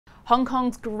Hong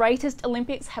Kong's greatest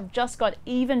Olympics have just got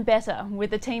even better, with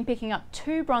the team picking up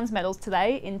 2 bronze medals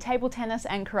today in table tennis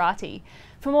and karate.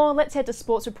 For more, let's head to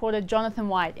sports reporter Jonathan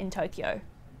White in Tokyo.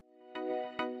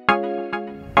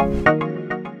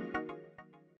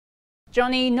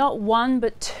 Johnny, not 1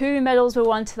 but 2 medals were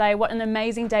won today. What an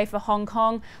amazing day for Hong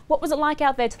Kong. What was it like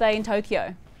out there today in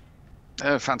Tokyo?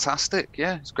 Fantastic,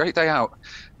 yeah, it's a great day out.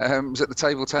 Was at the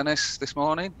table tennis this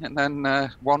morning and then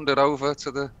wandered over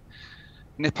to the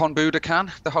Nippon Budokan,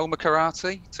 the home of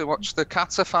karate, to watch the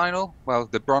Kata final, well,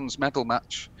 the bronze medal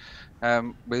match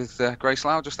with Grace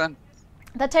Lau just then.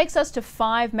 That takes us to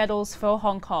 5 medals for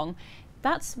Hong Kong.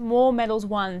 That's more medals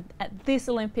won at this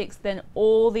Olympics than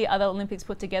all the other Olympics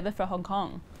put together for Hong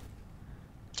Kong.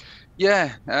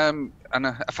 Yeah, and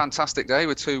a fantastic day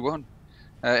with 2-1.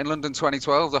 In London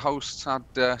 2012, the hosts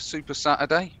had Super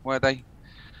Saturday, where they,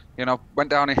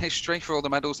 went down in history for all the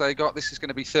medals they got. This is going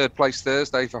to be 3rd place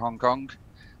Thursday for Hong Kong.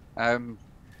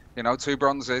 2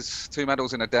 bronzes, 2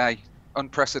 medals in a day,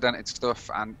 unprecedented stuff,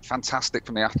 and fantastic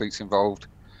from the athletes involved.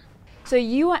 So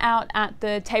you were out at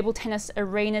the table tennis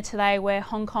arena today where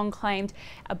Hong Kong claimed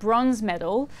a bronze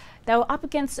medal. They were up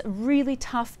against a really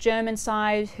tough German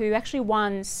side who actually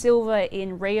won silver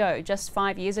in Rio just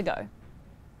 5 years ago.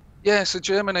 Yeah, so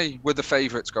Germany were the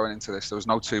favourites going into this. There was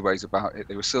no 2 ways about it.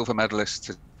 They were silver medalists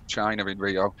to China in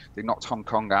Rio. They knocked Hong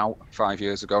Kong out 5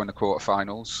 years ago in the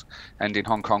quarterfinals, ending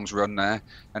Hong Kong's run there.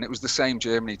 And it was the same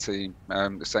Germany team.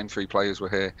 The same 3 players were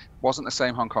here. It wasn't the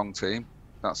same Hong Kong team.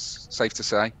 That's safe to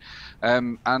say.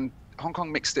 And Hong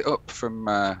Kong mixed it up from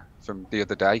the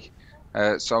other day.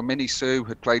 So Minnie Sue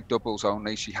had played doubles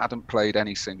only. She hadn't played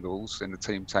any singles in the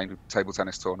team table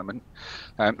tennis tournament.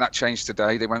 That changed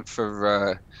today. They went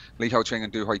for Li Ho-ching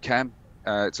and Du Hui-kem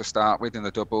to start with in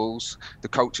the doubles. The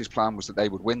coach's plan was that they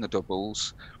would win the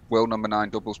doubles. World number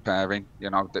 9 doubles pairing,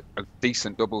 a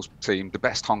decent doubles team, the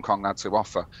best Hong Kong had to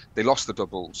offer. They lost the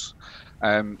doubles.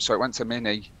 So it went to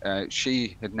Minnie.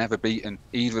 She had never beaten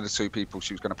either of the 2 people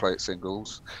she was going to play at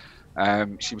singles.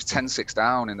 She was 10-6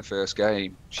 down in the first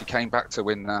game. She came back to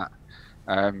win that.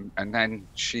 And then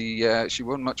she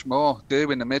won much more. Du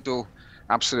in the middle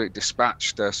absolutely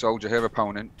dispatched Soldier, her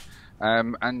opponent.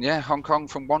 And yeah, Hong Kong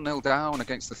from 1-0 down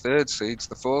against the 3rd seeds.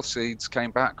 The 4th seeds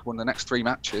came back, won the next 3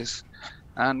 matches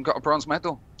and got a bronze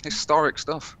medal. Historic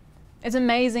stuff. It's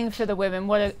amazing for the women.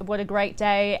 What a great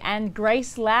day. And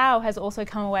Grace Lau has also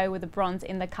come away with a bronze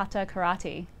in the Kata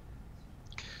karate.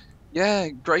 Yeah,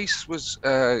 Grace was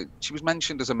she was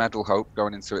mentioned as a medal hope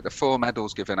going into it. The 4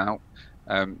 medals given out.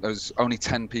 There was only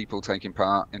 10 people taking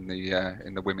part in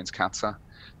the women's kata.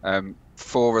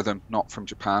 4 of them not from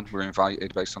Japan were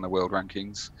invited based on the world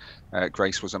rankings.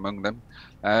 Grace was among them.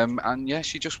 And yeah,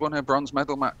 she just won her bronze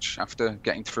medal match after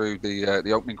getting through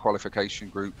the opening qualification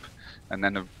group and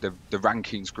then the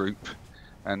rankings group.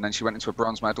 And then she went into a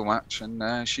bronze medal match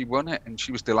and she won it, and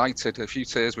she was delighted. A few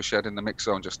tears were shed in the mix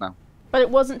zone just now. But it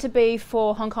wasn't to be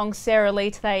for Hong Kong's Sarah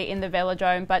Lee today in the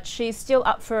velodrome, but she's still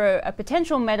up for a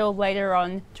potential medal later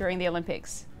on during the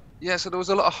Olympics. Yeah, so there was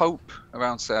a lot of hope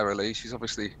around Sarah Lee. She's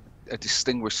obviously a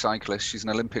distinguished cyclist. She's an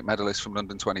Olympic medalist from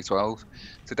London 2012.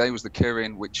 Today was the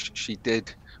Kirin, which she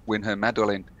did win her medal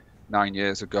in 9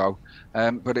 years ago.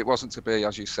 But it wasn't to be,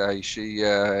 as you say. She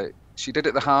did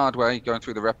it the hard way, going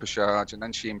through the repechage, and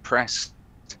then she impressed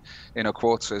in her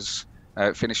quarters,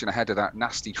 finishing ahead of that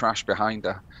nasty crash behind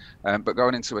her. But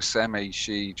going into a semi,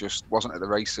 she just wasn't at the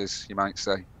races, you might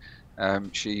say.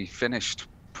 She finished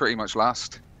pretty much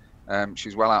last.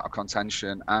 She's well out of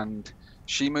contention, and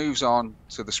she moves on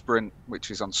to the sprint,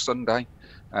 which is on Sunday,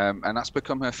 and that's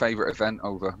become her favourite event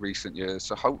over recent years.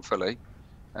 So hopefully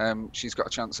she's got a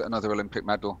chance at another Olympic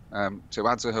medal to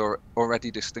add to her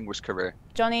already distinguished career.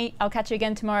 Johnny, I'll catch you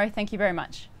again tomorrow. Thank you very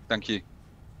much. Thank you.